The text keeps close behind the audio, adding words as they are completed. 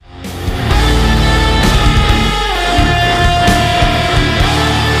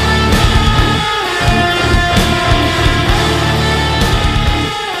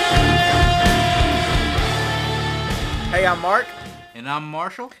I'm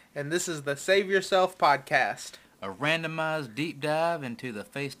Marshall. And this is the Save Yourself podcast. A randomized deep dive into the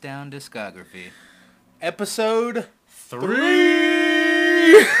Face Down discography. Episode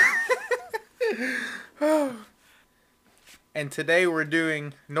 3! And today we're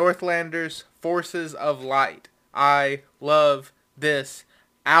doing Northlanders Forces of Light. I love this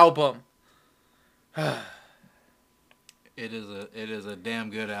album. It is a damn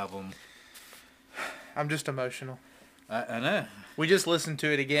good album. I'm just emotional. I know. We just listened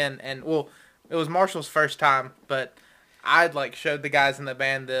to it again, and well, it was Marshall's first time, but I'd showed the guys in the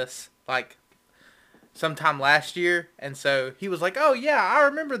band this sometime last year, and so he was like, "Oh yeah, I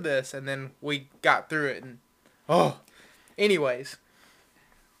remember this," and then we got through it, and anyways,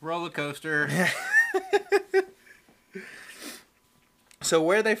 roller coaster. So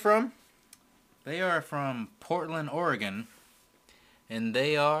where are they from? They are from Portland, Oregon, and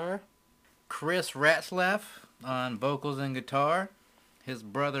they are Chris Ratzlaff on vocals and guitar, his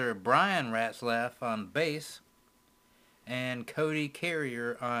brother Brian Ratzlaff on bass, and Cody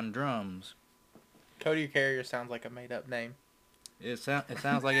Carrier on drums. Cody Carrier sounds like a made-up name. It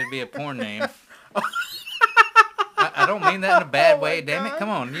sounds like it'd be a porn name. I don't mean that in a bad way. Damn it! Come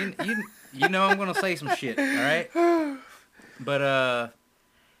on, you know I'm gonna say some shit. All right. But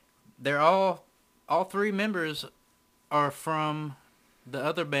they're all three members are from the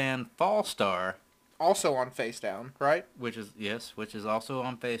other band Fallstar. Also on Face Down, right? Which is also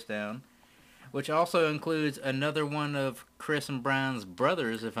on Face Down. Which also includes another one of Chris and Brian's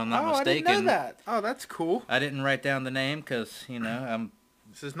brothers, if I'm not mistaken. I didn't know that. Oh, that's cool. I didn't write down the name because,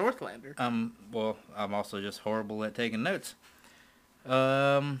 This is Northlander. I'm also just horrible at taking notes.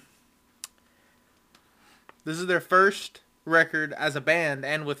 This is their first record as a band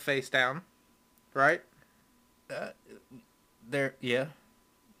and with Face Down, right?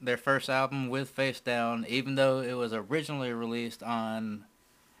 Their first album with Face Down, even though it was originally released on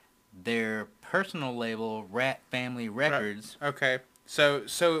their personal label, Rat Family Records. Okay, so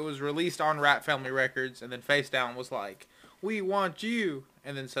it was released on Rat Family Records, and then Face Down was like, "We want you,"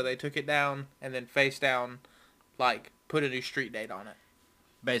 and then so they took it down, and then Face Down, put a new street date on it.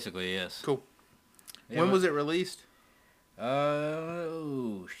 Basically, yes. Cool. When was it released?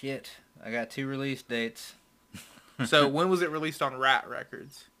 Oh, shit. I got 2 release dates. So when was it released on Rat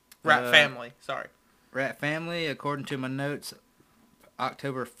Records? Rat Family, sorry. Rat Family, according to my notes,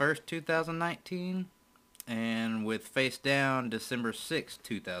 October 1st, 2019. And with Face Down, December 6th,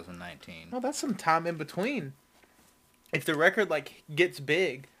 2019. Well, that's some time in between. If the record, gets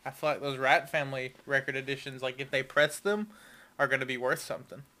big, I feel like those Rat Family record editions, if they press them, are going to be worth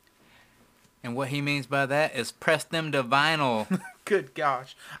something. And what he means by that is press them to vinyl. Good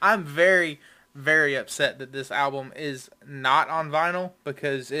gosh. I'm very, very upset that this album is not on vinyl,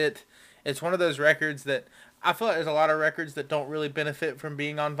 because it's one of those records that I feel like there's a lot of records that don't really benefit from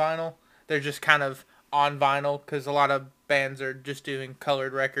being on vinyl. They're just kind of on vinyl because a lot of bands are just doing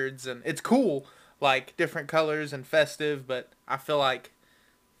colored records, and it's cool, different colors and festive, but I feel like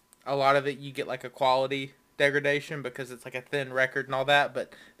a lot of it you get a quality degradation because it's a thin record and all that.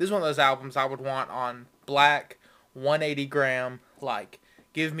 But this is one of those albums I would want on black, 180 gram,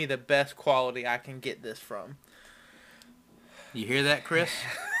 give me the best quality I can get this from. You hear that, Chris?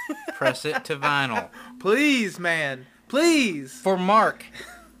 Press it to vinyl. Please, man. Please. For Mark.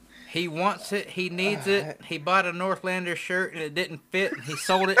 He wants it. He needs it. He bought a Northlander shirt and it didn't fit. And he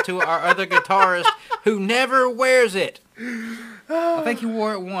sold it to our other guitarist who never wears it. I think he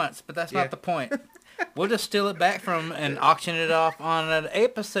wore it once, but that's not the point. We'll just steal it back from him and auction it off on an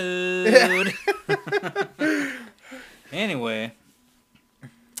episode. Anyway.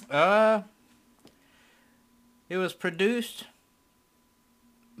 It was produced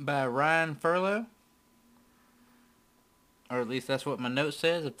by Ryan Furlow. Or at least that's what my note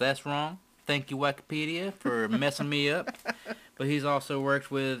says. If that's wrong, thank you, Wikipedia, for messing me up. But he's also worked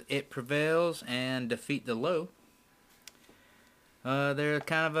with It Prevails and Defeat the Low. They're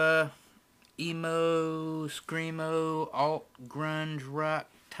kind of a emo, screamo, alt, grunge, rock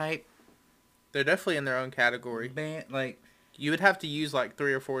type. They're definitely in their own category. Band, you would have to use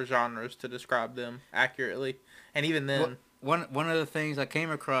 3 or 4 genres to describe them accurately. And even then... One of the things I came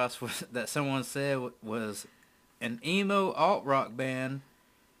across that someone said was an emo alt rock band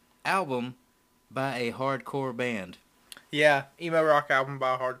album by a hardcore band. Yeah, emo rock album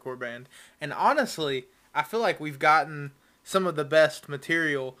by a hardcore band. And honestly, I feel like we've gotten some of the best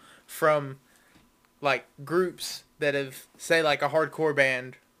material from groups that have, say, a hardcore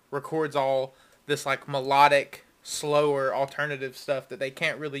band records all this melodic, slower alternative stuff that they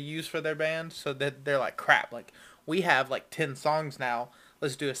can't really use for their band, so that they're crap, we have 10 songs now,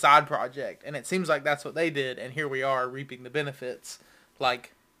 let's do a side project. And it seems like that's what they did, and here we are reaping the benefits.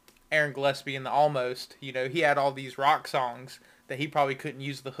 like Aaron Gillespie in the Almost, you know, he had all these rock songs that he probably couldn't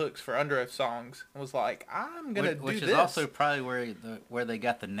use the hooks for Under Oath songs, and was like, I'm gonna do this. Which is also probably where they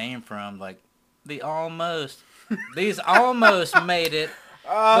got the name from, like the Almost. These almost made it,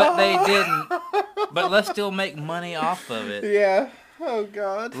 but they didn't. But let's still make money off of it. Yeah. Oh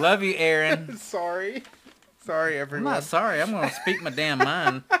God. Love you, Aaron. Sorry, everyone. I'm not sorry. I'm gonna speak my damn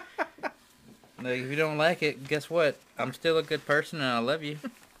mind. Like, if you don't like it, guess what? I'm still a good person, and I love you.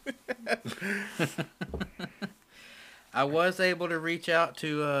 I was able to reach out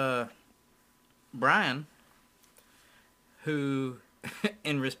to Brian, who,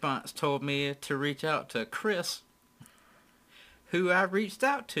 in response, told me to reach out to Chris, who I reached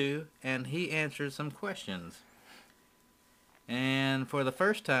out to, and he answered some questions. And for the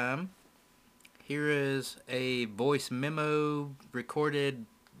first time, here is a voice memo recorded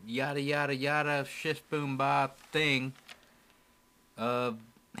yada yada yada shish boom ba thing of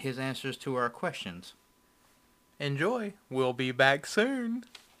his answers to our questions. Enjoy. We'll be back soon.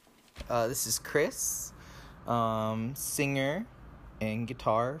 This is Chris, singer and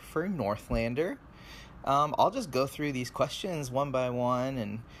guitar for Northlander. I'll just go through these questions one by one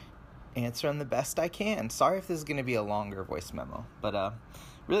and answer them the best I can. Sorry if this is going to be a longer voice memo, but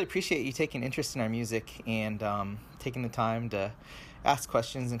really appreciate you taking interest in our music and taking the time to ask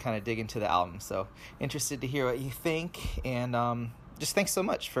questions and kind of dig into the album. So interested to hear what you think, and just thanks so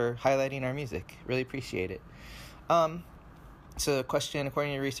much for highlighting our music. Really appreciate it. So the question,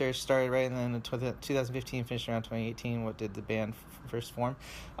 according to your research, started right in 2015, finished around 2018. What did the band first form?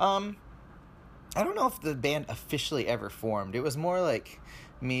 I don't know if the band officially ever formed. It was more like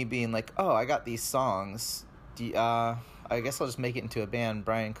me being like, oh, I got these songs. I guess I'll just make it into a band.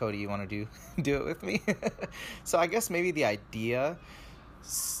 Brian, Cody, you want to do it with me? So I guess maybe the idea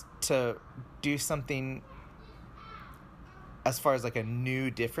to do something as far as like a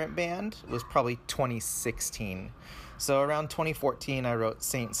new, different band was probably 2016. So around 2014, I wrote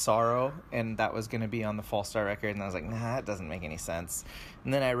Saint Sorrow, and that was going to be on the Fall Star record, and I was like, nah, that doesn't make any sense.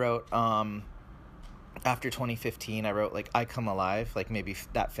 And then I wrote, after 2015, I wrote like I Come Alive, like maybe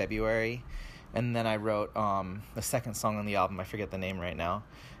that February. And then I wrote the second song on the album, I forget the name right now.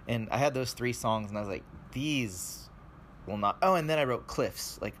 And I had those 3 songs, and I was like, these will not... Oh, and then I wrote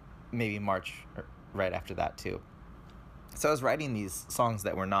Cliffs, like maybe March, or right after that too. So I was writing these songs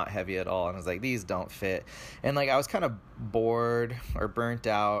that were not heavy at all, and I was like, these don't fit. And like I was kind of bored or burnt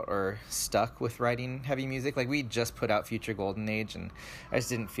out or stuck with writing heavy music. Like we just put out Future Golden Age, and I just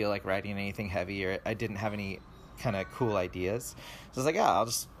didn't feel like writing anything heavy, or I didn't have any kind of cool ideas. So I was like, yeah, I'll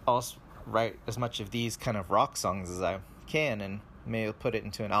just write as much of these kind of rock songs as I can, and maybe put it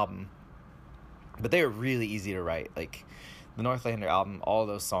into an album. But they were really easy to write. Like the Northlander album, all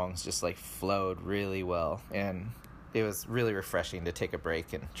those songs just like flowed really well, and it was really refreshing to take a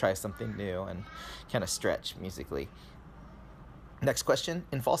break and try something new and kind of stretch musically. Next question.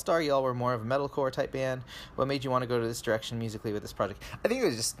 In Fall Star, y'all were more of a metalcore type band. What made you want to go to this direction musically with this project? I think it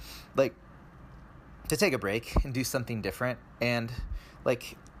was just like to take a break and do something different. And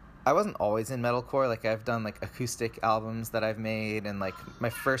like I wasn't always in metalcore. Like I've done like acoustic albums that I've made, and like my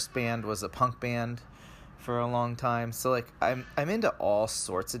first band was a punk band for a long time. So like I'm into all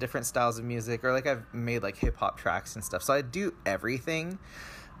sorts of different styles of music, or like I've made like hip hop tracks and stuff. So I do everything.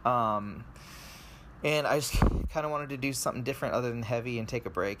 And I just kind of wanted to do something different other than heavy and take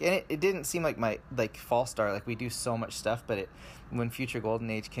a break. And it didn't seem like my like Fall Star, like we do so much stuff, but when Future Golden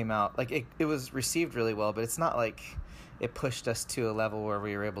Age came out, like it was received really well, but it's not like it pushed us to a level where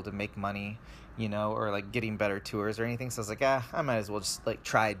we were able to make money, you know, or like getting better tours or anything. So I was like, I might as well just like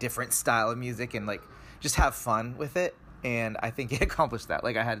try a different style of music and like just have fun with it. And I think it accomplished that.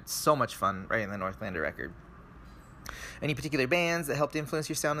 Like I had so much fun writing the Northlander record. Any particular bands that helped influence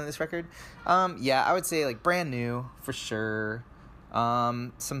your sound on this record? Yeah, I would say like Brand New for sure.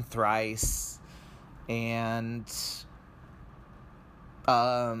 Some Thrice, and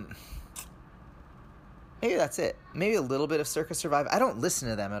maybe that's it. Maybe a little bit of Circa Survive. I don't listen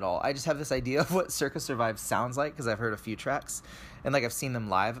to them at all. I just have this idea of what Circa Survive sounds like because I've heard a few tracks, and like I've seen them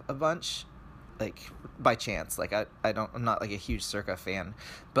live a bunch, like by chance. Like I'm not like a huge Circa fan,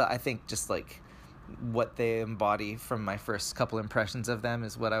 but I think just like what they embody from my first couple impressions of them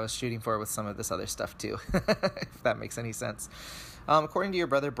is what I was shooting for with some of this other stuff too, if that makes any sense. According to your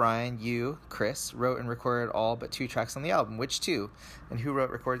brother Brian, you, Chris, wrote and recorded all but 2 tracks on the album. Which 2? And who wrote,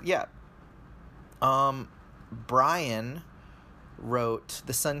 recorded? Yeah. Brian wrote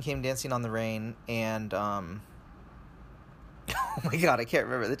The Sun Came Dancing on the Rain and oh my god, I can't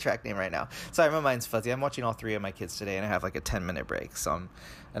remember the track name right now. Sorry, my mind's fuzzy. I'm watching all 3 of my kids today, and I have like a 10-minute break, so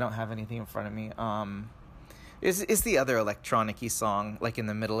I don't have anything in front of me. It's the other electronic-y song, like in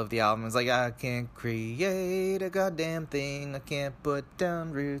the middle of the album. It's like, I can't create a goddamn thing, I can't put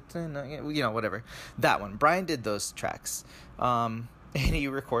down roots, and whatever. That one. Brian did those tracks, and he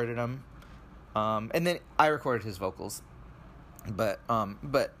recorded them, and then I recorded his vocals. But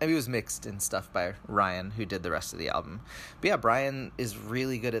it was mixed and stuff by Ryan, who did the rest of the album. But yeah, Brian is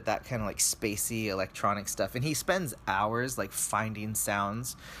really good at that kind of like spacey electronic stuff, and he spends hours like finding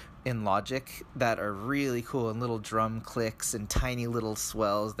sounds in Logic that are really cool, and little drum clicks and tiny little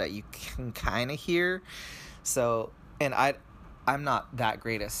swells that you can kind of hear. So, and I'm not that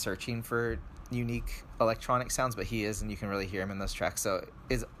great at searching for unique electronic sounds, but he is, and you can really hear him in those tracks. So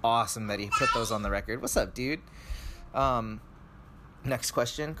it's awesome that he put those on the record. What's up, dude? Next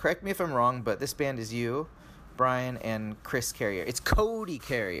question. Correct me if I'm wrong, but this band is you, Brian, and Chris Carrier. It's Cody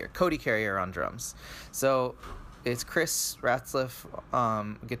Carrier. Cody Carrier on drums. So it's Chris Ratzliff,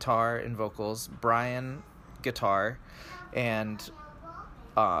 guitar and vocals, Brian, guitar, and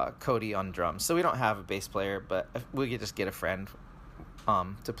Cody on drums. So we don't have a bass player, but we could just get a friend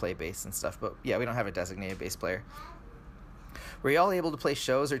to play bass and stuff. But yeah, we don't have a designated bass player. Were y'all able to play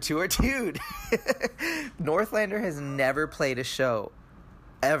shows or tour? Dude, Northlander has never played a show,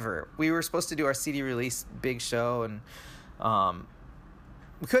 ever. We were supposed to do our CD release big show, and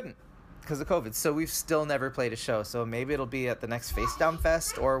we couldn't because of COVID. So we've still never played a show. So maybe it'll be at the next Face Down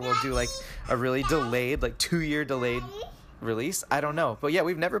Fest, or we'll do like a really delayed, like 2-year delayed release. I don't know. But yeah,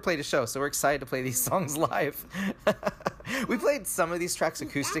 we've never played a show, so we're excited to play these songs live. We played some of these tracks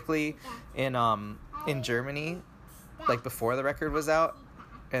acoustically in Germany, like before the record was out,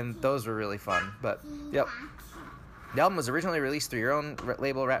 and those were really fun. But yep, the album was originally released through your own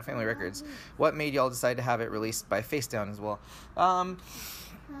label, Rat Family Records. What made y'all decide to have it released by Face Down as well?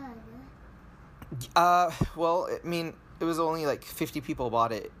 Well, I mean, it was only like 50 people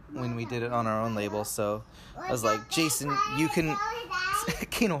bought it when we did it on our own label, so I was like, Jason, you can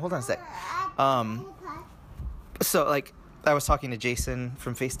Kino, hold on a sec. So like, I was talking to Jason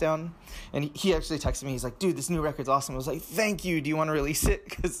from Face Down, and he actually texted me. He's like, dude, this new record's awesome. I was like, thank you. Do you want to release it?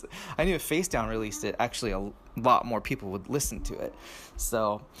 Because I knew if Face Down released it, actually a lot more people would listen to it.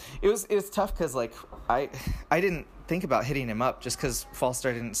 So it was tough because like I didn't think about hitting him up just because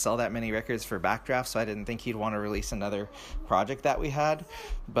Fallstar didn't sell that many records for Backdraft, so I didn't think he'd want to release another project that we had,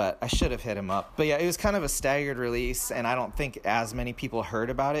 but I should have hit him up. But yeah, it was kind of a staggered release, and I don't think as many people heard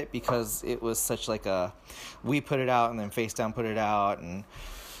about it because it was such like we put it out and then Face Down put it out, and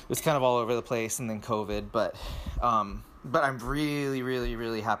it was kind of all over the place, and then COVID. But I'm really, really,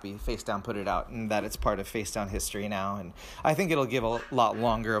 really happy Face Down put it out and that it's part of Face Down history now. And I think it'll give a lot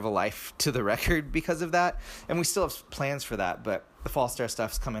longer of a life to the record because of that. And we still have plans for that, but the Fallstar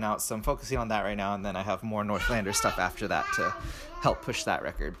stuff's coming out, so I'm focusing on that right now. And then I have more Northlander stuff after that to help push that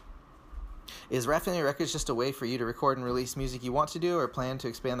record. Is Rat Family Records just a way for you to record and release music you want to do, or plan to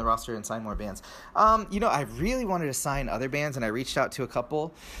expand the roster and sign more bands? I really wanted to sign other bands, and I reached out to a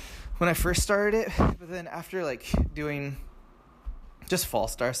couple when I first started it, but then after like doing just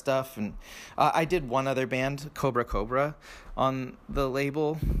Fallstar stuff, and I did one other band, Cobra, on the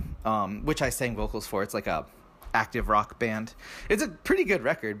label, which I sang vocals for. It's like a active rock band. It's a pretty good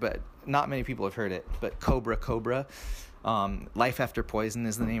record, but not many people have heard it. But Cobra, Life After Poison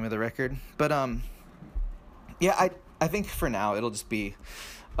is the name of the record. But yeah, I think for now it'll just be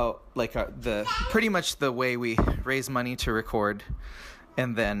pretty much the way we raise money to record.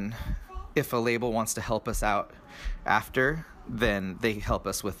 And then if a label wants to help us out after, then they help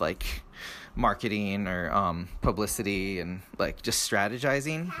us with like marketing or publicity and like just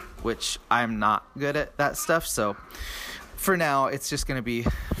strategizing, which I'm not good at that stuff. So for now, it's just going to be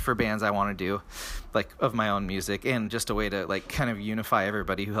for bands I want to do, like of my own music, and just a way to like kind of unify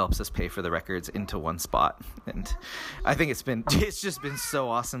everybody who helps us pay for the records into one spot. And I think it's just been so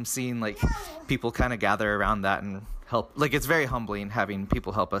awesome seeing like people kind of gather around that and help. Like, it's very humbling having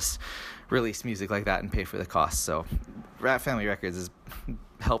people help us release music like that and pay for the costs. So Rat Family Records has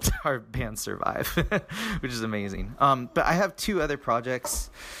helped our band survive, which is amazing. But I have 2 other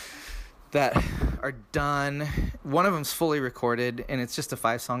projects that are done. One of them's fully recorded, and it's just a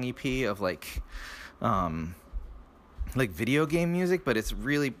 5-song EP of like video game music, but it's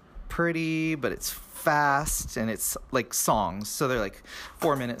really pretty, but it's fast, and it's like songs, so they're like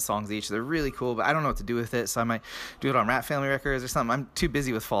 4-minute songs each. They're really cool, but I don't know what to do with it, so I might do it on Rat Family Records or something. I'm too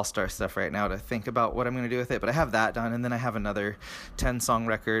busy with Fallstar stuff right now to think about what I'm going to do with it, but I have that done, and then I have another 10-song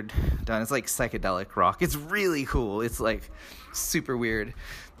record done. It's like psychedelic rock. It's really cool. It's like super weird,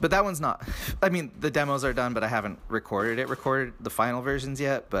 but that one's not. I mean, the demos are done, but I haven't recorded the final versions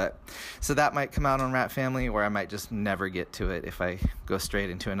yet. But so that might come out on Rat Family, or I might just never get to it if I go straight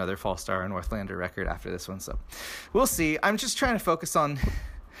into another Fall Star or Northlander record after this one. So we'll see. I'm just trying to focus on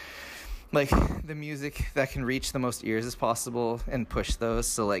like the music that can reach the most ears as possible and push those.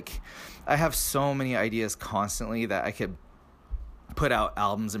 So like I have so many ideas constantly that I could put out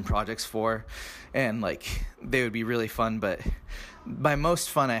albums and projects for, and like they would be really fun, but my most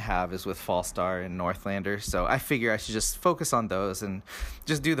fun I have is with Fall Star and Northlander. So I figure I should just focus on those and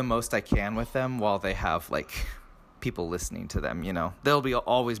just do the most I can with them while they have like people listening to them. You know, there'll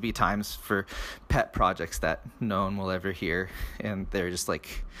always be times for pet projects that no one will ever hear, and they're just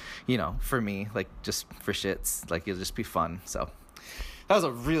like, you know, for me, like just for shits, like it'll just be fun. So that was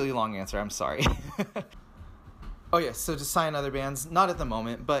a really long answer, I'm sorry. Oh yeah, so to sign other bands, not at the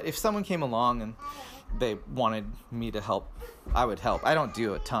moment, but if someone came along and they wanted me to help, I would help. I don't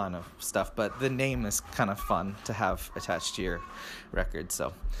do a ton of stuff, but the name is kind of fun to have attached to your record.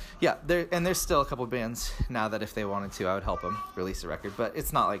 So yeah, there's still a couple bands now that if they wanted to, I would help them release a record, but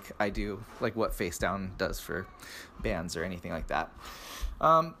it's not like I do like what Face Down does for bands or anything like that.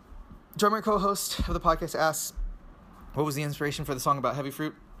 Drummer co-host of the podcast asks, what was the inspiration for the song about Heavy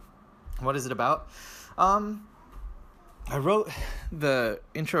Fruit? What is it about? I wrote the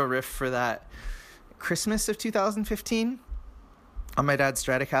intro riff for that Christmas of 2015 on my dad's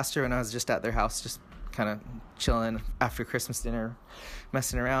Stratocaster when I was just at their house, just kind of chilling after Christmas dinner,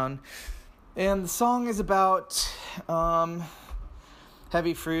 messing around. And the song is about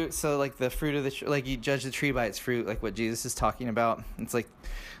heavy fruit, so like the fruit of the like you judge the tree by its fruit, like what Jesus is talking about. It's like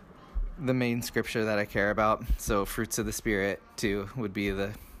the main scripture that I care about. So fruits of the Spirit too would be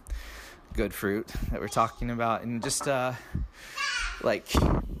the good fruit that we're talking about, and just like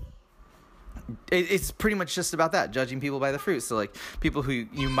it's pretty much just about that, judging people by the fruit. So like people who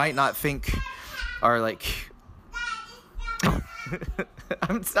you might not think are like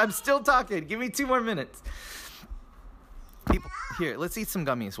I'm still talking, give me 2 more minutes. People here, let's eat some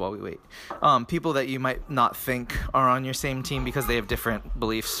gummies while we wait. People that you might not think are on your same team because they have different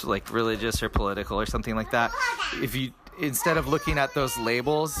beliefs, like religious or political or something like that. If you instead of looking at those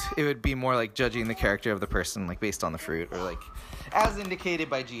labels, it would be more like judging the character of the person, like based on the fruit, or like as indicated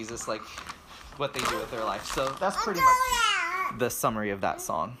by Jesus, like what they do with their life. So that's pretty much the summary of that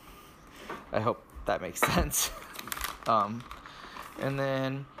song. I hope that makes sense. And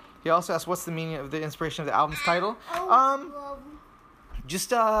then he also asked, what's the meaning of the inspiration of the album's title?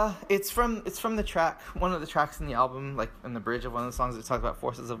 Just it's from the track, one of the tracks in the album, like in the bridge of one of the songs that talks about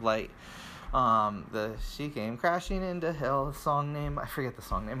forces of light. The She Came Crashing Into Hell song name, I forget the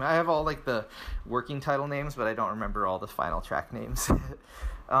song name. I have all like the working title names, but I don't remember all the final track names.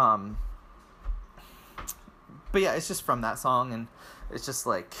 But yeah, it's just from that song, and it's just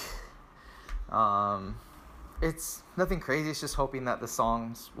like it's nothing crazy. It's just hoping that the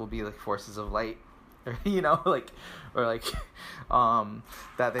songs will be like forces of light, or you know, like, or like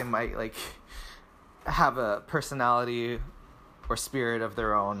that they might like have a personality or spirit of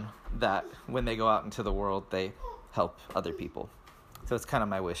their own, that when they go out into the world, they help other people. So it's kind of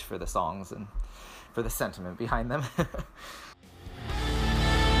my wish for the songs and for the sentiment behind them. We're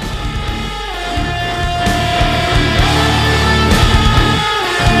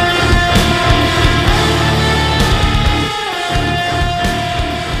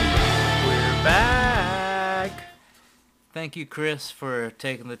back. Thank you, Chris, for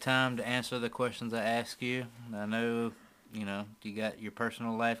taking the time to answer the questions I asked you. I know, you know, you got your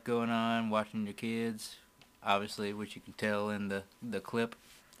personal life going on, watching your kids, obviously, which you can tell in the clip.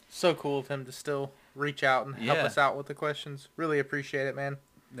 So cool of him to still reach out and help us out with the questions. Really appreciate it, man.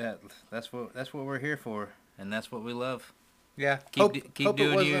 That's what we're here for, and that's what we love. Yeah. Keep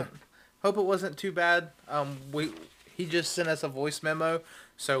doing you. Hope it wasn't too bad. He just sent us a voice memo,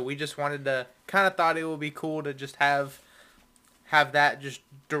 so we just wanted to, kind of thought it would be cool to just have that just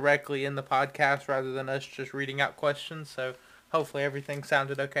directly in the podcast rather than us just reading out questions. So hopefully everything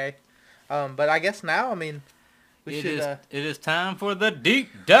sounded okay. But I guess now, I mean, it is time for the deep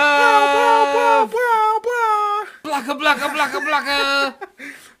dive. Blocka, blocka, blocka, blocka.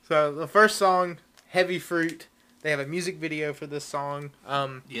 So the first song, Heavy Fruit. They have a music video for this song.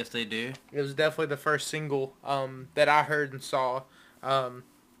 Yes, they do. It was definitely the first single that I heard and saw.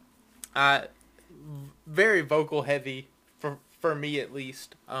 Very vocal heavy for me at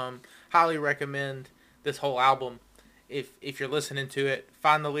least. Highly recommend this whole album. If you're listening to it,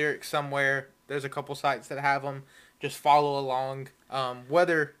 find the lyrics somewhere. There's a couple sites that have them. Just follow along.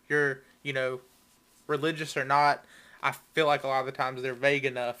 Whether you're, you know, religious or not, I feel like a lot of the times they're vague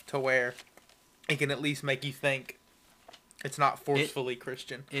enough to where it can at least make you think. It's not forcefully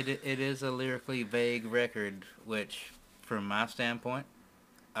Christian. It is a lyrically vague record, which, from my standpoint,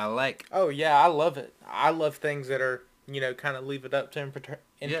 I like. Oh yeah, I love it. I love things that are, kind of leave it up to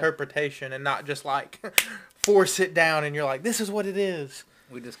interpretation and not just like force it down and you're like, this is what it is.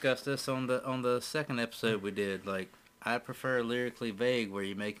 We discussed this on the second episode we did. Like, I prefer lyrically vague, where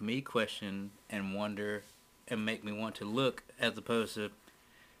you make me question and wonder and make me want to look, as opposed to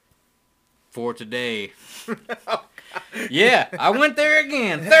for today. Oh, yeah, I went there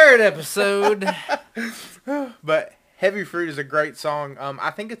again. Third episode. But Heavy Fruit is a great song.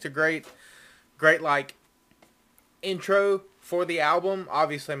 I think it's a great like intro for the album.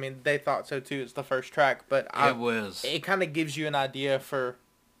 Obviously, I mean, they thought so too. It's the first track, but it kind of gives you an idea for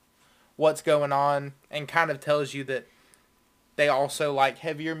what's going on and kind of tells you that they also like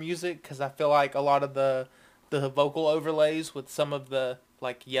heavier music, because I feel like a lot of the vocal overlays with some of the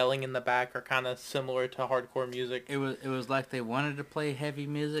like yelling in the back are kind of similar to hardcore music. It was like they wanted to play heavy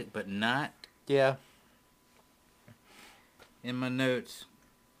music, but not. Yeah. In my notes,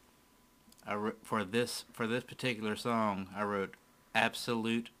 for this particular song, I wrote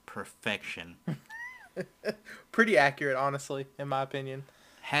absolute perfection. Pretty accurate, honestly, in my opinion.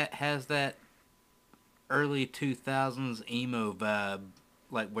 Has that early 2000s emo vibe,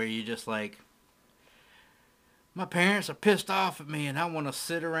 like where you just like, my parents are pissed off at me and I want to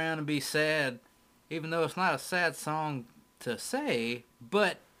sit around and be sad, even though it's not a sad song to say,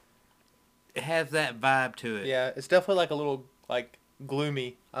 but it has that vibe to it. Yeah, it's definitely like a little like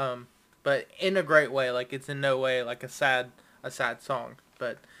gloomy, but in a great way. Like, it's in no way like a sad song,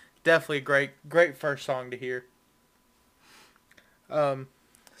 but definitely a great first song to hear.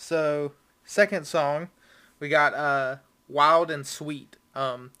 So second song, we got Wild and Sweet.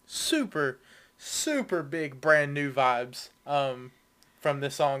 Super big brand new vibes from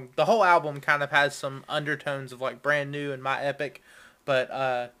this song. The whole album kind of has some undertones of like brand new and My Epic,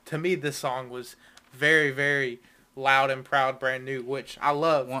 but to me this song was very, very loud and proud, brand new, which I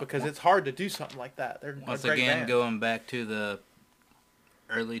love because it's hard to do something like that. They're once a great again band. Going back to the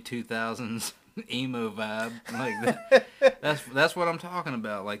early 2000s emo vibe, like that's what I'm talking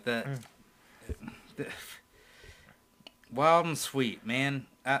about, like that. Wild and Sweet, man.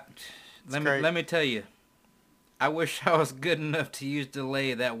 Let me tell you, I wish I was good enough to use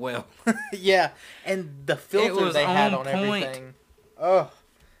delay that well. Yeah, and the filter they had on point. everything. Oh,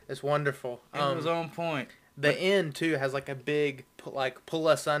 it's wonderful. It was on point. The end too has like a big like pull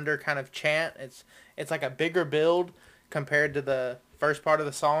us under kind of chant. It's like a bigger build compared to the first part of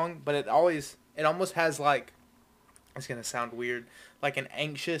the song, but it almost has like, it's gonna sound weird, like an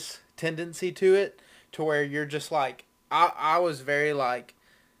anxious tendency to it, to where you're just like, I was very like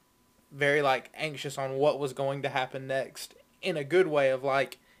anxious on what was going to happen next, in a good way of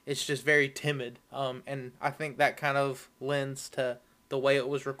like, it's just very timid. And I think that kind of lends to the way it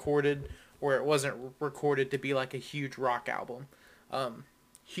was recorded, where it wasn't recorded to be like a huge rock album.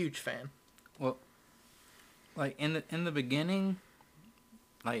 Huge fan. Well, like in the beginning,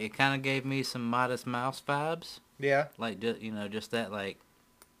 like it kind of gave me some Modest Mouse vibes. Yeah. Like just that like,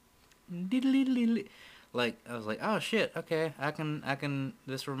 like I was like, oh shit, okay, I can.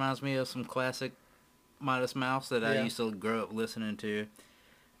 This reminds me of some classic Modest Mouse that I used to grow up listening to.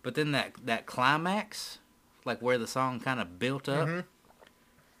 But then that climax, like where the song kind of built up. Mm-hmm.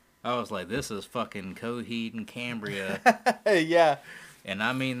 I was like, this is fucking Coheed and Cambria. Yeah. And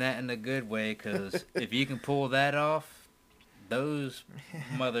I mean that in a good way, because if you can pull that off, those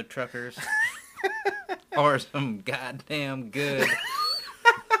mother truckers are some goddamn good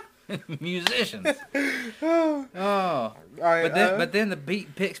musicians. Oh. But then the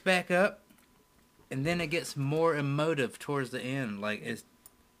beat picks back up, and then it gets more emotive towards the end. Like, it's...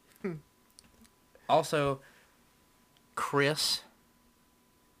 Also, Chris...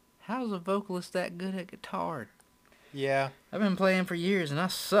 How's a vocalist that good at guitar? Yeah. I've been playing for years and I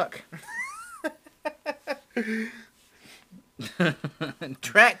suck.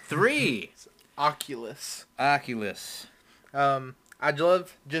 Track 3. Oculus. Oculus. I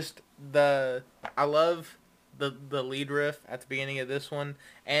love just the lead riff at the beginning of this one,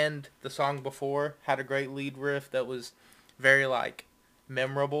 and the song before had a great lead riff that was very like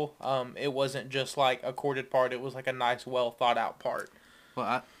memorable. It wasn't just like a chorded part, it was like a nice, well thought out part.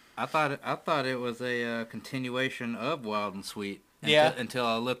 Well, I thought it was a continuation of Wild and Sweet. Until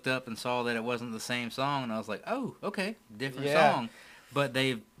I looked up and saw that it wasn't the same song, and I was like, oh, okay, different song. But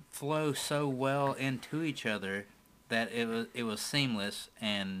they flow so well into each other that it was seamless,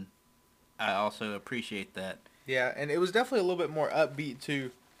 and I also appreciate that. Yeah, and it was definitely a little bit more upbeat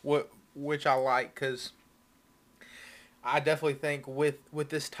too, which I like, because I definitely think with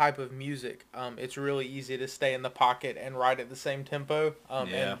this type of music, it's really easy to stay in the pocket and ride at the same tempo.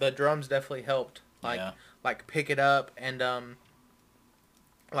 Yeah. And the drums definitely helped, Yeah. like pick it up, and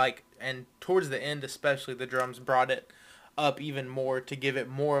and towards the end especially, the drums brought it up even more to give it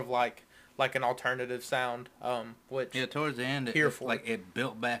more of like an alternative sound. Which Yeah, towards the end, here it for like it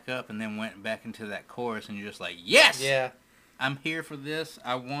built back up and then went back into that chorus, and you're just like, yes, yeah, I'm here for this.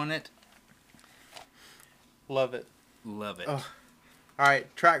 I want it. love it. Love it. Oh, all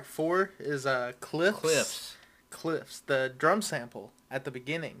right, track 4 is Cliffs. Cliffs, the drum sample at the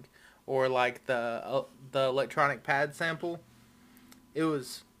beginning, or like the electronic pad sample. It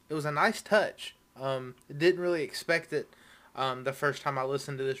was a nice touch. Didn't really expect it the first time I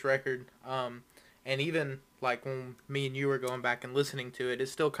listened to this record. And even like when me and you were going back and listening to it, it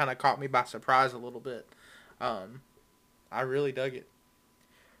still kind of caught me by surprise a little bit. I really dug it.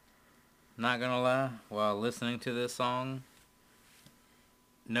 Not gonna lie, while listening to this song,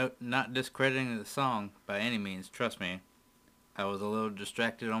 no, not discrediting the song by any means. Trust me, I was a little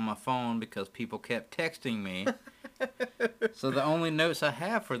distracted on my phone because people kept texting me. So the only notes I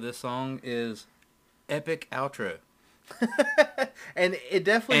have for this song is epic outro. And it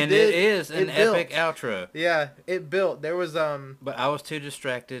definitely And did. it is an It built. epic outro. Yeah, it built. There was But I was too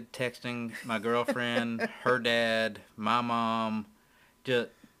distracted texting my girlfriend, her dad, my mom. Just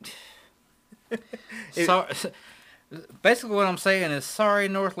basically what I'm saying is sorry,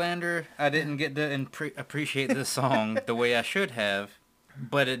 Northlander. I didn't get to appreciate this song the way I should have,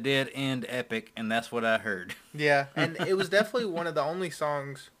 but it did end epic, and that's what I heard. Yeah, and it was definitely one of the only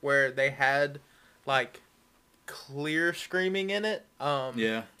songs where they had like clear screaming in it.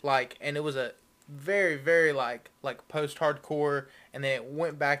 Yeah. Like, and it was a very, very like post-hardcore, and then it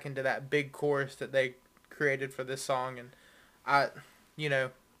went back into that big chorus that they created for this song. And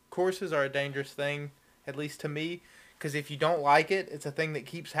choruses are a dangerous thing, at least to me, because if you don't like it, it's a thing that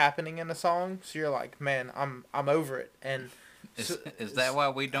keeps happening in a song. So you're like, man, I'm over it. And Is that why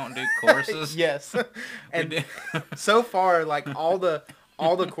we don't do choruses? yes. And so far, like all the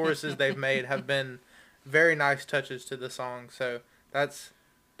choruses they've made have been very nice touches to the song. So that's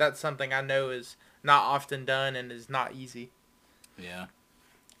something I know is not often done and is not easy. Yeah.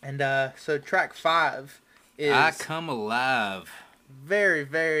 And so track 5 is I Come Alive. very,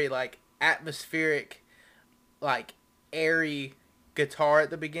 very like atmospheric, like airy guitar at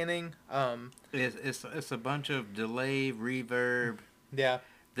the beginning. It's a bunch of delay, reverb. Yeah.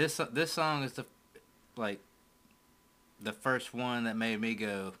 This song is the first one that made me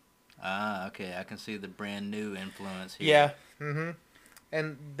go, okay, I can see the brand new influence here. Yeah. Mhm.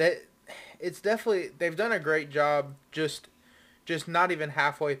 And it's definitely, they've done a great job just not even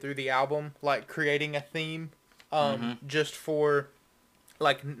halfway through the album, like creating a theme, just for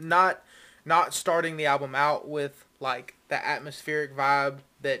like not starting the album out with like the atmospheric vibe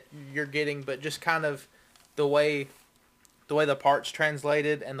that you're getting, but just kind of the way the parts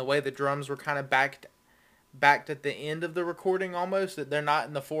translated and the way the drums were kind of backed at the end of the recording, almost, that they're not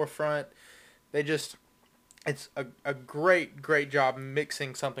in the forefront. It's a great job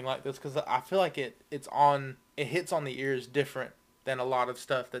mixing something like this, because I feel like it hits on the ears different than a lot of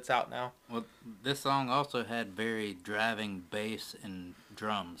stuff that's out now. Well, this song also had very driving bass and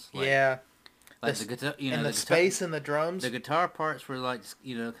drums. Yeah. Like the guitar, and the space in the drums. The guitar parts were like,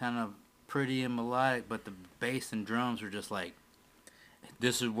 kind of pretty and melodic, but the bass and drums were just like,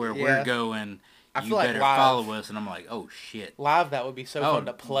 this is where we're going. I You feel like better live- follow us. And I'm like, oh shit. Live, that would be so Oh. fun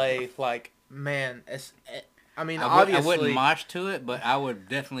to play. Like, man, I I wouldn't mosh to it, but I would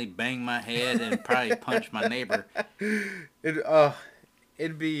definitely bang my head and probably punch my neighbor.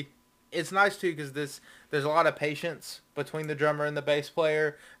 It's nice too, because there's a lot of patience between the drummer and the bass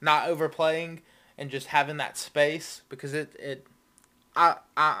player, not overplaying and just having that space, because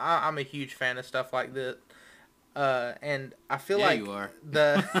I'm a huge fan of stuff like that. And I feel Yeah, like you are.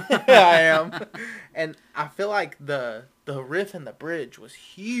 I am, and I feel like the riff and the bridge was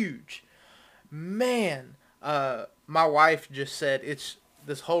huge, man. My wife just said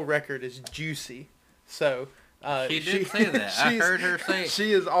this whole record is juicy, so She did say that. I she's- heard her say it.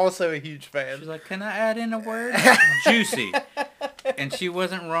 She is also a huge fan. She's like, can I add in a word? Juicy. And she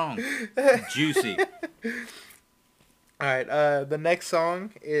wasn't wrong. Juicy. All right, the next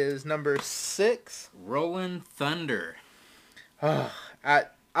song is number 6. Rolling Thunder. I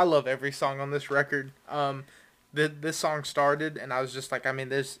love every song on this record. This song started, and I was just like, I mean,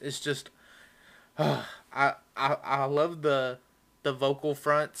 this is just, I love the vocal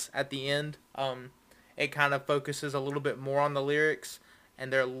fronts at the end. It kind of focuses a little bit more on the lyrics,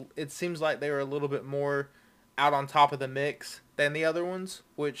 and it seems like they were a little bit more out on top of the mix than the other ones,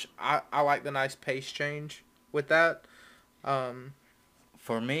 which I like the nice pace change with that.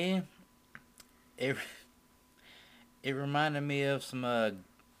 For me, it reminded me of some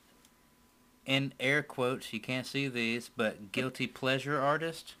in air quotes, you can't see these, but guilty pleasure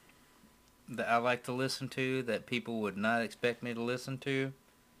artists that I like to listen to that people would not expect me to listen to.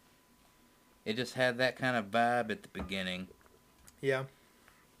 It just had that kind of vibe at the beginning. Yeah.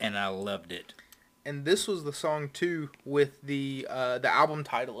 And I loved it. And this was the song too with the album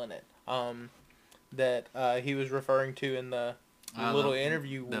title in it. That he was referring to in the little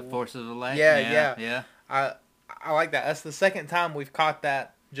interview. The Forces of Light. Yeah. I like that. That's the second time we've caught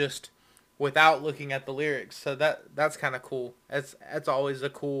that just without looking at the lyrics. So that's kind of cool. That's always a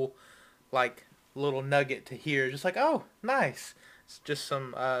cool like little nugget to hear. Just like, oh, nice. It's just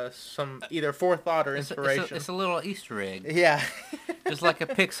some either forethought or inspiration. It's a little Easter egg. Yeah. Just like a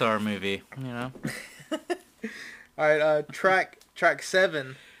Pixar movie, you know. All right, track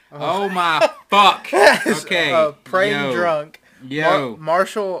 7. Oh my fuck. Okay. Praying Drunk. Yo.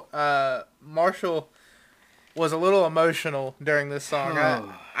 Marshall was a little emotional during this song.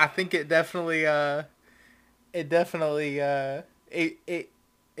 Oh. I think it definitely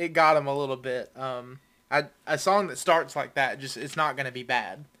it got him a little bit. A song that starts like that, just it's not going to be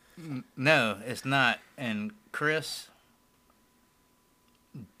bad. No, it's not. And Chris,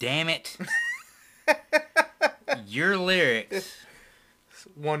 damn it. Your lyrics. It's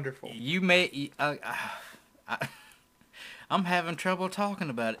wonderful. You made... I'm having trouble talking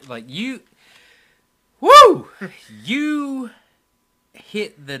about it. Like, you... Woo! You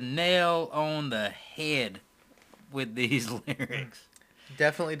hit the nail on the head with these lyrics.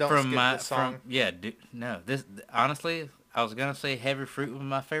 Definitely don't skip this song. This honestly, I was gonna say Heavy Fruit was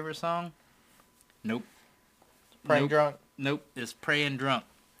my favorite song. Nope. Praying Drunk. Nope. It's Praying Drunk.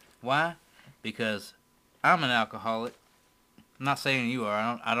 Why? Because I'm an alcoholic. I'm not saying you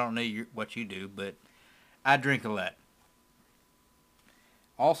are. I don't know what you do, but I drink a lot.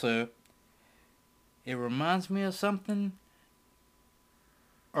 Also, it reminds me of something,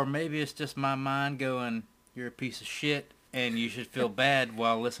 or maybe it's just my mind going, "You're a piece of shit." And you should feel bad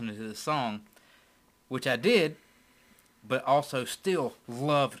while listening to the song, which I did, but also still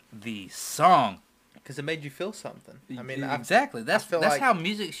loved the song. Because it made you feel something. I mean, exactly. That's like, how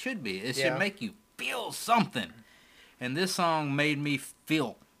music should be. It should make you feel something. And this song made me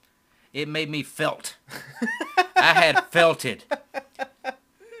feel. It made me felt. I had felt it.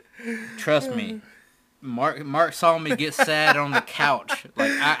 Trust me. Mark saw me get sad on the couch. Like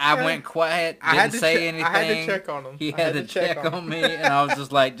I went quiet, didn't say anything. I had to check on him. He had to check on me, and I was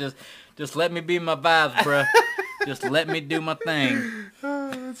just like, just let me be my vibes, bruh. Just let me do my thing. Oh,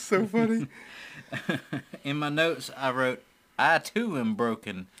 that's so funny. In my notes, I wrote, "I too am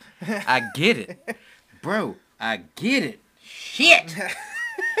broken. I get it, bro. I get it. Shit."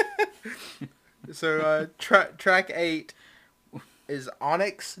 So track 8 is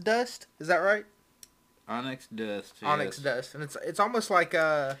Onyx Dust. Is that right? Onyx Dust. Yes. Onyx Dust, and it's almost like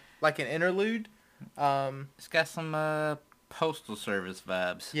an interlude. It's got some Postal Service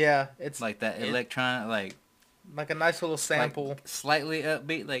vibes. Yeah, it's like that electronic, like a nice little sample, like slightly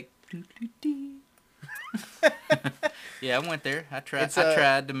upbeat, like. Yeah, I went there. I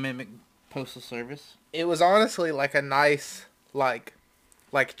tried to mimic Postal Service. It was honestly like a nice like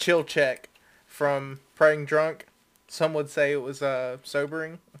chill check from Praying Drunk. Some would say it was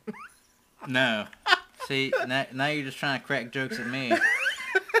sobering. No. See, now you're just trying to crack jokes at me.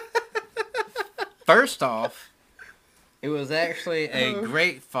 First off, it was actually a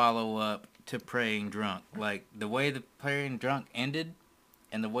great follow-up to Praying Drunk. Like, the way the Praying Drunk ended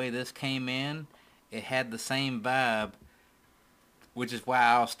and the way this came in, it had the same vibe, which is why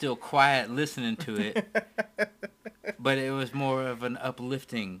I was still quiet listening to it. But it was more of an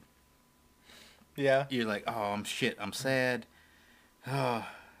uplifting. Yeah. You're like, oh, I'm sad. Oh,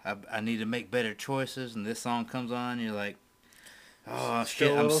 I need to make better choices, and this song comes on, and you're like, oh,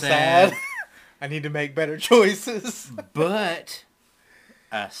 shit, I'm sad. I need to make better choices. But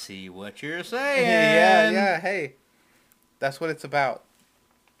I see what you're saying. Yeah, hey. That's what it's about.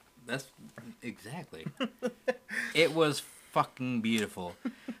 That's exactly. It was fucking beautiful.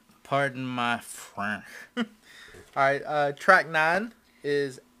 Pardon my French. All right, track 9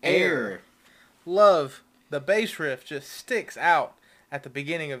 is Air. Love. The bass riff just sticks out at the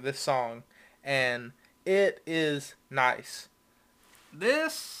beginning of this song, and it is nice.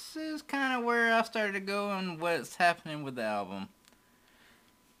 This is kind of where I started going what's happening with the album.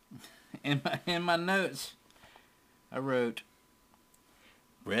 In my notes, I wrote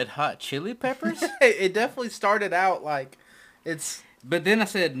Red Hot Chili Peppers. It definitely started out like it's... But then I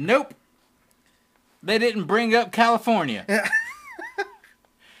said, nope. They didn't bring up California.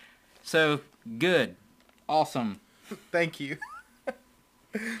 So, good. Awesome. Thank you.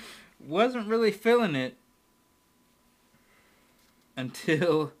 Wasn't really feeling it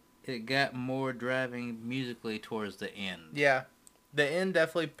until it got more driving musically towards the end. Yeah, the end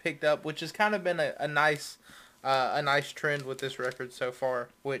definitely picked up, which has kind of been a nice trend with this record so far.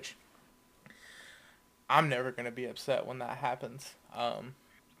 Which I'm never gonna be upset when that happens.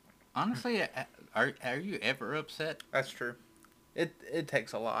 Honestly, are you ever upset? That's true. It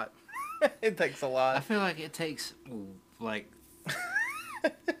takes a lot. It takes a lot. I feel like it takes like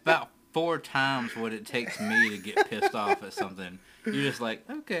about 4 times what it takes me to get pissed off at something. You're just like,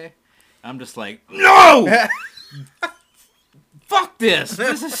 okay. I'm just like, no! Fuck this!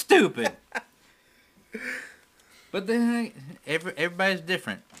 This is stupid. But then everybody's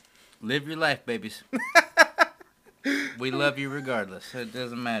different. Live your life, babies. We love you regardless. It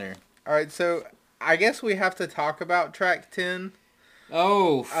doesn't matter. All right, so I guess we have to talk about track 10.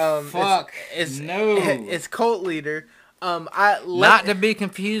 Oh, fuck. No. It's Cult Leader. Not to be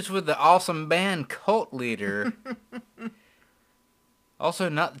confused with the awesome band Cult Leader. Also,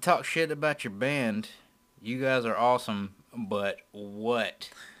 not to talk shit about your band. You guys are awesome, but what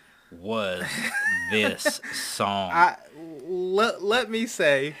was this song? Let me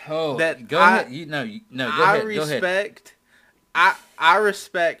say that go ahead. Go ahead. Go ahead. I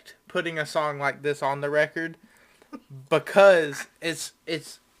respect putting a song like this on the record because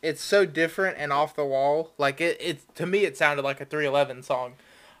it's so different and off the wall. Like it to me, it sounded like a 311 song.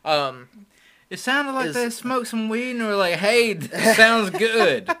 It sounded like they smoked some weed and were like, "Hey, this sounds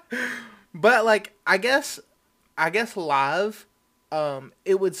good." But like, I guess live,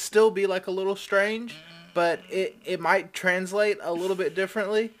 it would still be like a little strange, but it might translate a little bit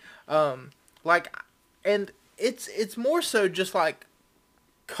differently. Like, and it's more so just like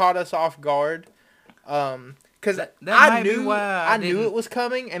caught us off guard. Because I knew it was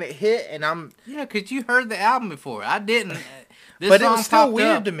coming and it hit, and because you heard the album before. I didn't. But it was still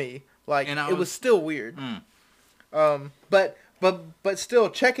weird to me. Like, it was still weird. But still,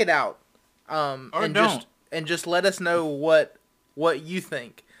 check it out. Just let us know what you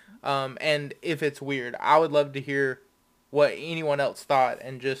think. And if it's weird, I would love to hear what anyone else thought,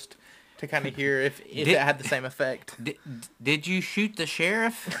 and just to kind of hear if it had the same effect. Did you shoot the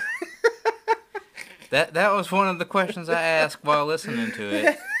sheriff? That was one of the questions I asked while listening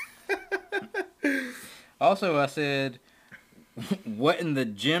to it. Also, I said, what in the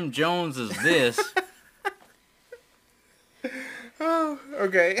Jim Jones is this? Oh,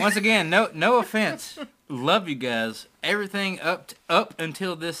 okay. Once again, no offense. Love you guys. Everything up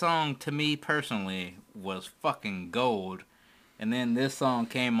until this song, to me personally, was fucking gold. And then this song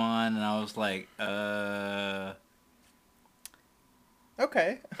came on, and I was like,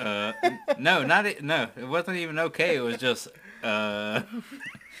 okay. No, it wasn't even okay. It was just,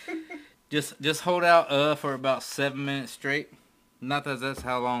 just hold out, for about 7 minutes straight. Not that that's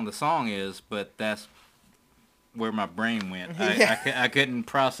how long the song is, but that's where my brain went. Yeah. I couldn't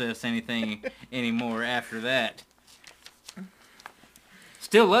process anything anymore after that.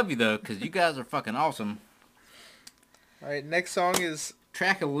 Still love you, though, because you guys are fucking awesome. All right, next song is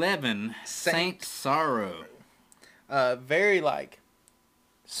track 11, Saint Sorrow. Very, like,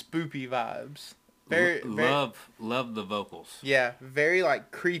 spoopy vibes. Very love the vocals. Yeah, very,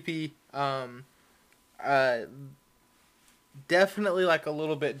 like, creepy. Definitely, like, a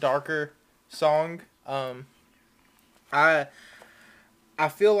little bit darker song. I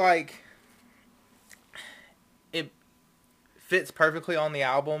feel like it fits perfectly on the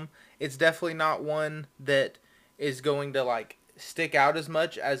album. It's definitely not one that is going to, like, stick out as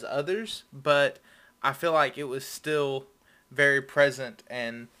much as others, but I feel like it was still very present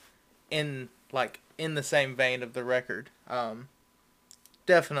and in the same vein of the record.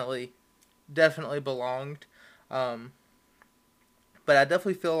 Definitely belonged. But I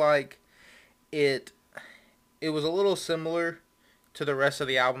definitely feel like it was a little similar to the rest of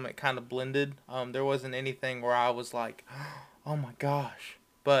the album. It kind of blended. There wasn't anything where I was like, oh my gosh.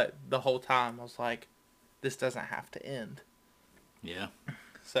 But the whole time I was like, this doesn't have to end. Yeah.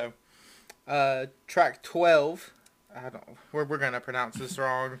 So, track 12. We're going to pronounce this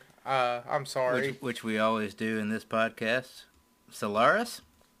wrong. I'm sorry. Which we always do in this podcast. Solaris?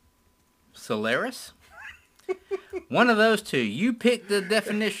 One of those two. You pick the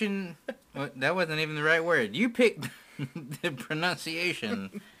definition. Well, that wasn't even the right word. You pick the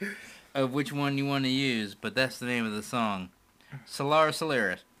pronunciation of which one you want to use, but that's the name of the song.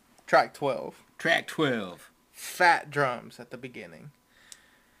 Solaris. Track 12. Track 12. Fat drums at the beginning.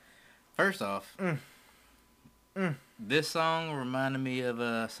 First off, this song reminded me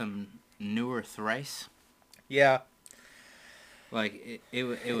of some newer Thrice. Yeah. Like it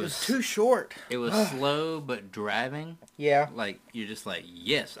was was too short. It was slow but driving. Yeah. Like you're just like,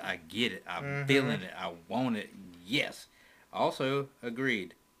 yes, I get it. I'm Mhm. feeling it. I want it. Yes. Also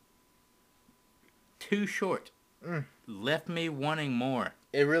agreed. Too short. Left me wanting more.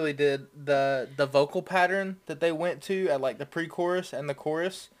 It really did. The vocal pattern that they went to at like the pre-chorus and the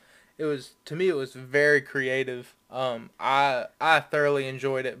chorus, it was, to me, it was very creative. I thoroughly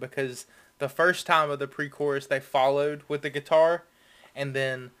enjoyed it because the first time of the pre-chorus they followed with the guitar, and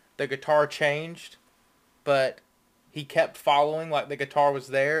then the guitar changed, but he kept following like the guitar was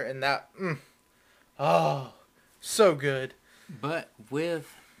there, and that oh, so good. But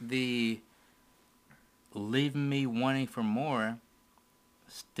with the leaving me wanting for more,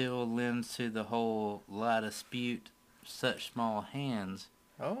 still lends to the whole "La dispute, such small hands,"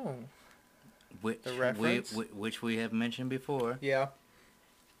 Oh, which the reference? which we have mentioned before. yeah.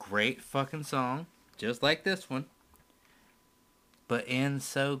 Great fucking song, just like this one. But ends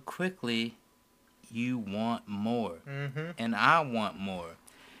so quickly, you want more, Mhm. and I want more.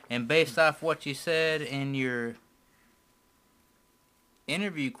 And based off what you said in your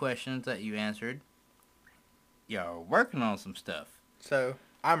interview questions that you answered, you're working on some stuff. So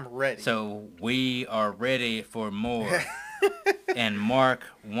I'm ready. So we are ready for more. And Mark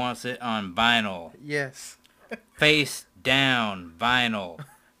wants it on vinyl. Yes. Face down vinyl.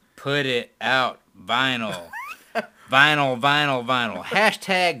 Put it out vinyl. Vinyl, vinyl, vinyl.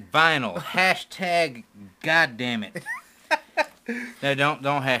 Hashtag vinyl. Hashtag goddammit. No,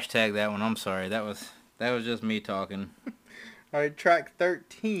 don't hashtag that one. I'm sorry. That was just me talking. All right, track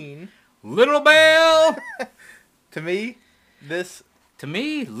 13. Little Bell. To me, this To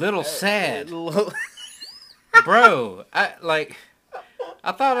me, little sad. Little- Bro, I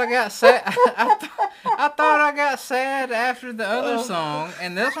thought I got sad. I thought I got sad after the other song,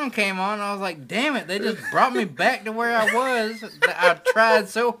 and this one came on. And I was like, "Damn it! They just brought me back to where I was that I tried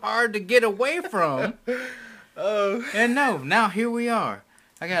so hard to get away from." Oh. And no, now here we are.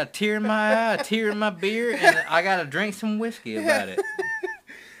 I got a tear in my eye, a tear in my beer, and I got to drink some whiskey about it.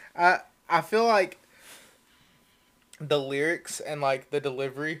 I feel like the lyrics and like the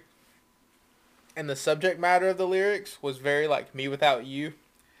delivery and the subject matter of the lyrics was very like Me Without You,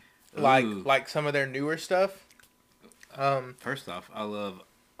 Ooh. like some of their newer stuff. First off, I love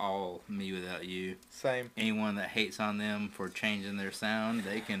all Me Without You. Same. Anyone that hates on them for changing their sound,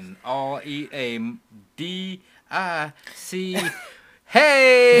 they can all eat a D-I-C.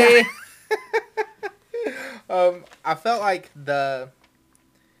 Hey! I felt like the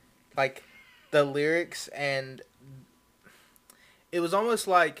lyrics, and it was almost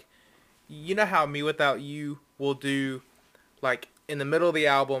like, you know how Me Without You will do, like, in the middle of the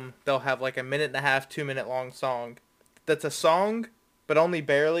album, they'll have like a 1.5, 2-minute long song. That's a song, but only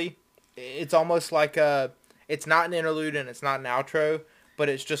barely. It's almost like it's not an interlude and it's not an outro, but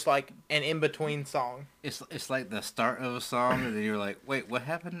it's just like an in-between song. It's like the start of a song, and then you're like, wait, what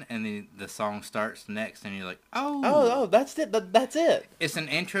happened? And then the song starts next, and you're like, Oh, that's it. That's it. It's an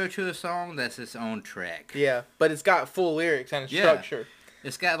intro to a song that's its own track. Yeah, but it's got full lyrics and Yeah. structure.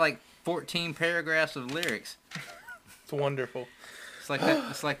 It's got like 14 paragraphs of lyrics. It's wonderful. It's like that.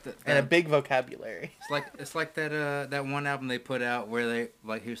 It's like the And a big vocabulary. It's like that one album they put out where they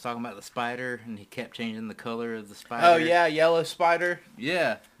like he was talking about the spider and he kept changing the color of the spider. Oh yeah, Yellow Spider.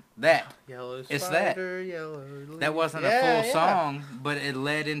 Yeah, that. Yellow It's that. Spider, yellow. That wasn't a full song, but it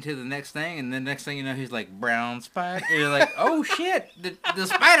led into the next thing, and the next thing you know, he's like brown spider. And you're like, oh shit, the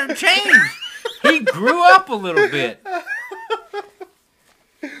spider changed. He grew up a little bit.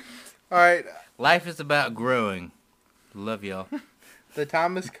 All right, Life is about growing. Love y'all. the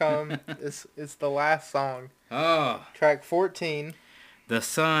time has come. It's the last song. Oh, Track 14. the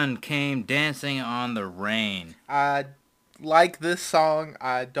sun came dancing on the rain. I like this song.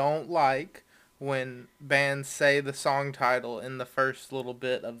 I don't like when bands say the song title in the first little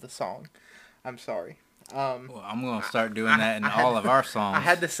bit of the song. I'm sorry. Well, I'm gonna start doing that in all of our songs. I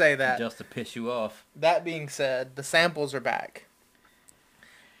had to say that. just to piss you off. That being said, the samples are back.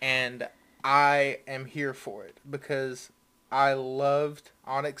 And I am here for it because I loved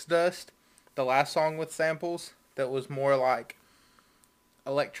Onyx Dust, the last song with samples that was more like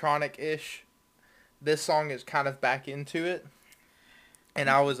electronic-ish. This song is kind of back into it, and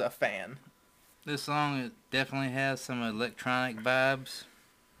I was a fan. This song definitely has some electronic vibes.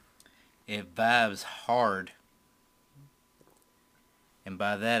 It vibes hard. And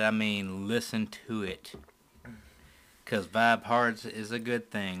by that I mean listen to it. Because vibe hard is a good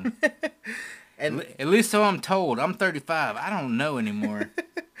thing. And At least so I'm told. I'm 35. I don't know anymore.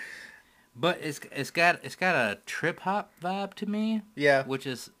 But it's got a trip hop vibe to me, yeah, which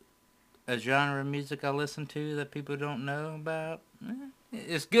is a genre of music I listen to that people don't know about.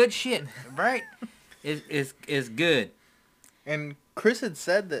 It's good shit, right? It's good. And Chris had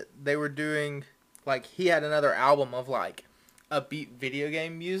said that they were doing, like, he had another album of, like, upbeat video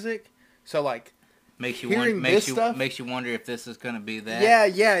game music. So, like, Makes you wonder if this is gonna be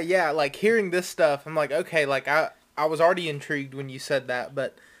that. Yeah. Like, hearing this stuff, I'm like, okay, like, I was already intrigued when you said that,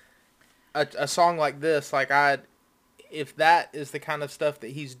 but a song like this, like, if that is the kind of stuff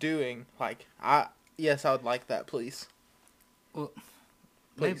that he's doing, like, yes, I would like that, please. Well,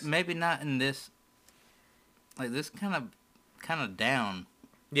 Please. maybe not in this. Like, this kind of down.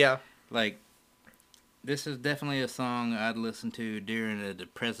 Yeah. Like, this is definitely a song I'd listen to during a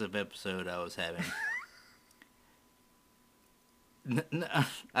depressive episode I was having.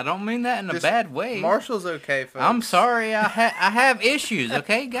 I don't mean that in a bad way. Marshall's okay, folks. I'm sorry, I have issues,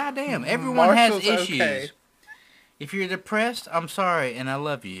 okay? Goddamn, everyone has issues. Okay. If you're depressed, I'm sorry, and I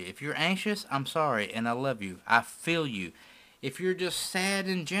love you. If you're anxious, I'm sorry, and I love you. I feel you. If you're just sad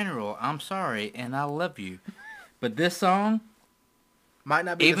in general, I'm sorry, and I love you. But this song... might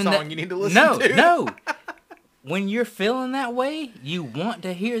not be the song you need to listen to. No. When you're feeling that way, you want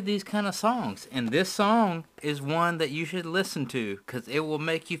to hear these kind of songs. And this song is one that you should listen to, because it will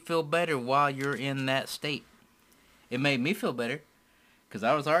make you feel better while you're in that state. It made me feel better, because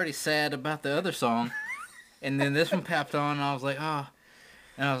I was already sad about the other song. And then this one popped on, and I was like, oh.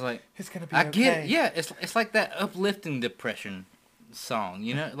 And I was like, it's gonna be I okay. get it. Yeah, it's like that uplifting depression song,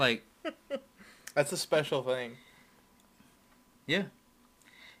 you know? Like, that's a special thing. yeah.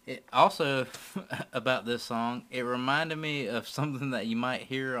 It also, about this song, it reminded me of something that you might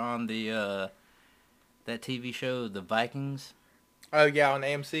hear on the that TV show, The Vikings. Oh, yeah, on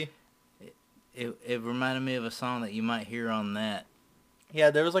AMC? It reminded me of a song that you might hear on that.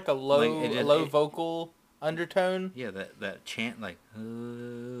 Yeah, there was like a low vocal undertone. Yeah, that chant, like,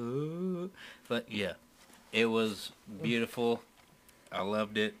 but yeah, it was beautiful. I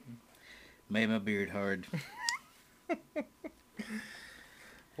loved it. Made my beard hard.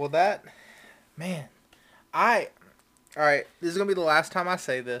 Well, that, man, alright, this is going to be the last time I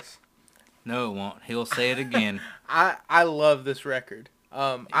say this. No, it won't. He'll say it again. I love this record.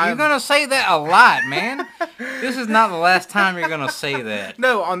 You're going to say that a lot, man. This is not the last time you're going to say that.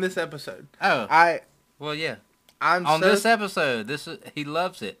 No, on this episode. Oh. Well, yeah. This episode, he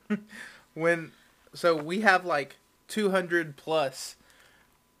loves it. So we have like 200 plus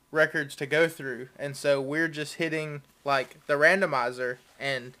records to go through, and so we're just hitting like the randomizer,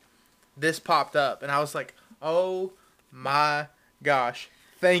 and this popped up, and I was like, oh my gosh,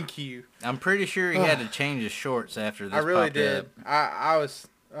 thank you. I'm pretty sure he had to change his shorts after this. I really popped did. up. I was.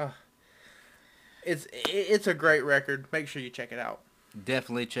 It's a great record. Make sure you check it out.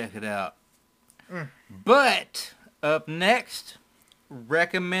 Definitely check it out. But up next,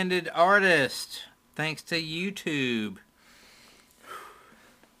 recommended artist, thanks to YouTube.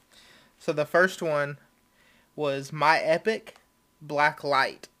 So the first one was My Epic, Black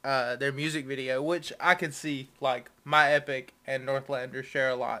Light, their music video, which I could see, like, My Epic and Northlander share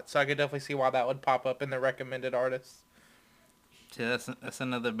a lot, so I could definitely see why that would pop up in the recommended artists. See, that's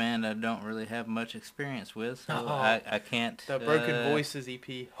another band I don't really have much experience with, so I can't... The Broken Voices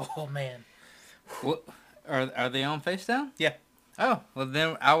EP. Oh, man. What, are they on Facedown? Yeah. Oh, well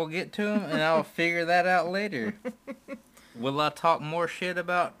then I will get to them, and I'll figure that out later. Will I talk more shit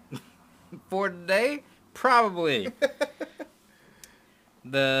about... for today? Probably.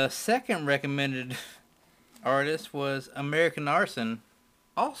 The second recommended artist was American Arson,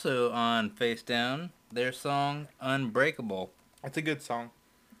 also on Facedown, their song Unbreakable. That's a good song.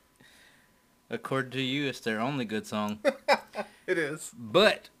 According to you, it's their only good song. It is.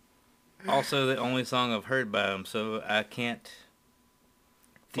 But also the only song I've heard by them, so I can't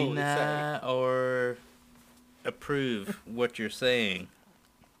fully deny or approve what you're saying.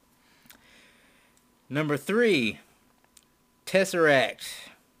 Number 3, Tesseract.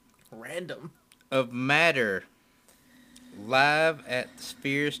 Random. Of Matter. Live at the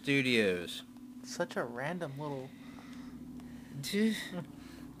Sphere Studios. Such a random little...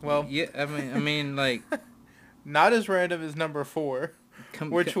 Well, yeah, I mean, like... Not as random as number 4,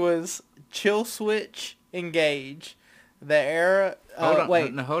 which was Chill Switch Engage. The era... hold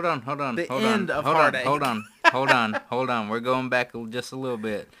on. The end of Heartache. Hold on. We're going back just a little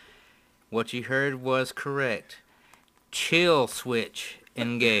bit. What you heard was correct. Chill Switch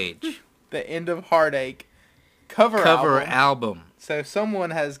Engage. The End of Heartache cover album. So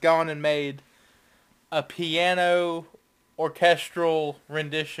someone has gone and made a piano orchestral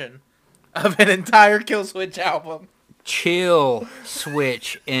rendition of an entire Kill Switch album. Chill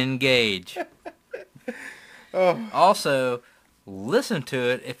Switch Engage. Oh. Also, listen to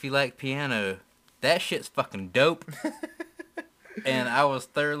it if you like piano. That shit's fucking dope. And I was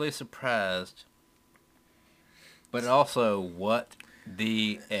thoroughly surprised. But also, what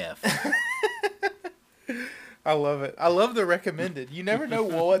the F? I love it. I love the recommended. You never know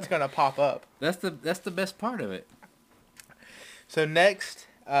what's gonna pop up. That's the best part of it. So next,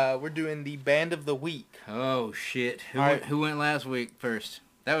 we're doing the band of the week. Oh shit! Alright. Who went last week first?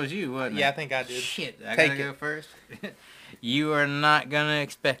 That was you, wasn't it? Yeah, I think I did. Shit, I Take gotta it. go first. You are not gonna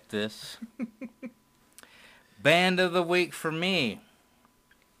expect this. Band of the week for me.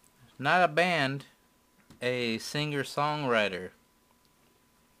 Not a band, a singer-songwriter.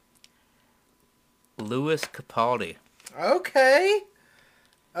 Lewis Capaldi. Okay.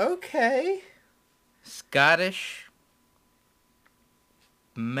 Okay. Scottish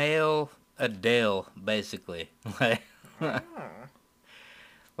male Adele, basically.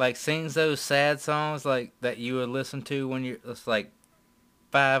 Like sings those sad songs like that you would listen to when it's like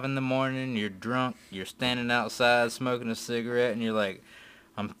 5 a.m, you're drunk, you're standing outside smoking a cigarette, and you're like,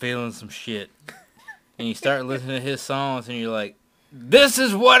 I'm feeling some shit. And you start listening to his songs, and you're like, this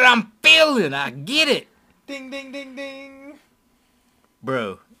is what I'm feeling. I get it. Ding, ding, ding, ding.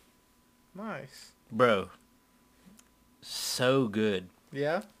 Bro. Nice. Bro. So good.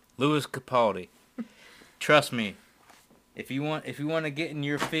 Yeah? Lewis Capaldi. Trust me. If you want to get in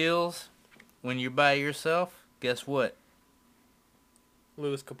your feels when you're by yourself, guess what?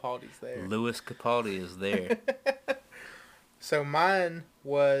 Lewis Capaldi's there. Lewis Capaldi is there. So mine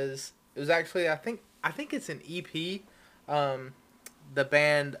was, it was actually, I think it's an EP. The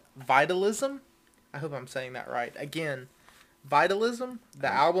band Vitalism. I hope I'm saying that right. Again, Vitalism. The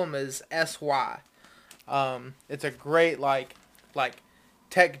album is SY. It's a great like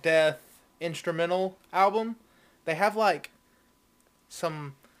tech death instrumental album. They have like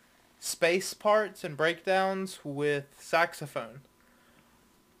some space parts and breakdowns with saxophone.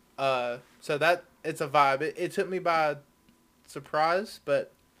 So that it's a vibe. It took me by surprise,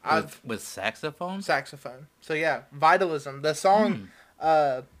 but with saxophone? Saxophone. So yeah, Vitalism. The song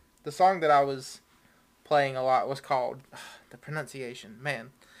that I was playing a lot was called the pronunciation. Man,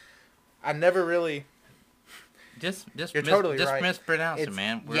 I never really. You're totally just right. mispronounce it, It's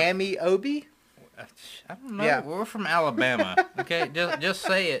man. Yami Obi. I don't know. Yeah. We're from Alabama. Okay, just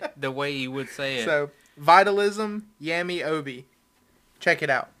say it the way you would say it. So Vitalism, Yami Obi. Check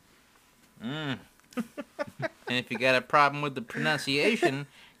it out. And if you got a problem with the pronunciation,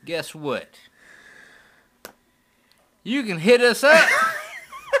 guess what? You can hit us up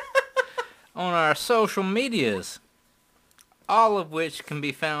on our social medias, all of which can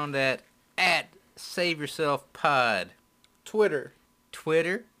be found at Save Yourself Pod. Twitter,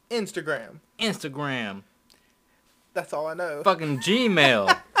 Instagram, that's all I know. fucking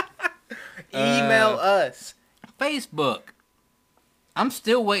Gmail, Email us. Facebook. I'm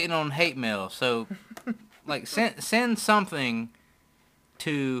still waiting on hate mail, so like send something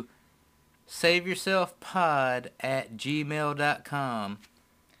to saveyourselfpod@gmail.com.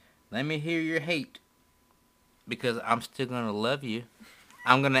 Let me hear your hate, because I'm still gonna love you.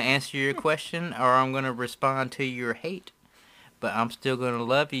 I'm gonna answer your question, or I'm gonna respond to your hate, but I'm still gonna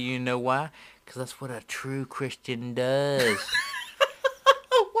love you. You know why? Because that's what a true Christian does.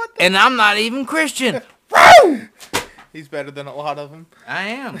 What the? And I'm not even Christian. He's better than a lot of them. I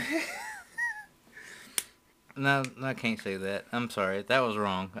am. No, I can't say that. I'm sorry. That was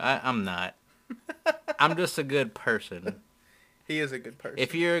wrong. I'm not. I'm just a good person. He is a good person.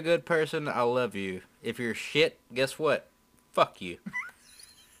 If you're a good person, I love you. If you're shit, guess what? Fuck you.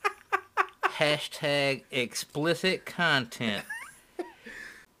 Hashtag explicit content.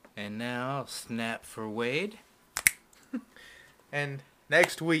 And now, snap for Wade. And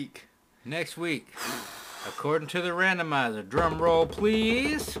next week. Next week, according to the randomizer, drum roll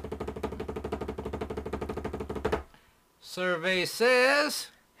please. Survey says,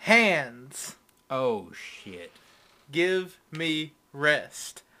 Hands. oh shit. Give me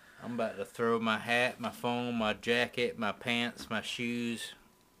rest. I'm about to throw my hat, my phone, my jacket, my pants, my shoes,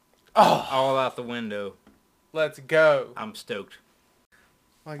 Oh, all out the window. let's go. I'm stoked.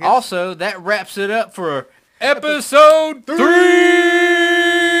 Well, I guess- Also, that wraps it up for episode 3!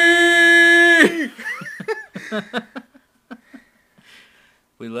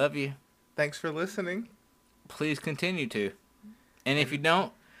 We love you. Thanks for listening. Please continue to. And if you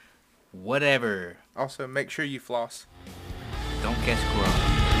don't, whatever. Also, make sure you floss. Don't catch corona.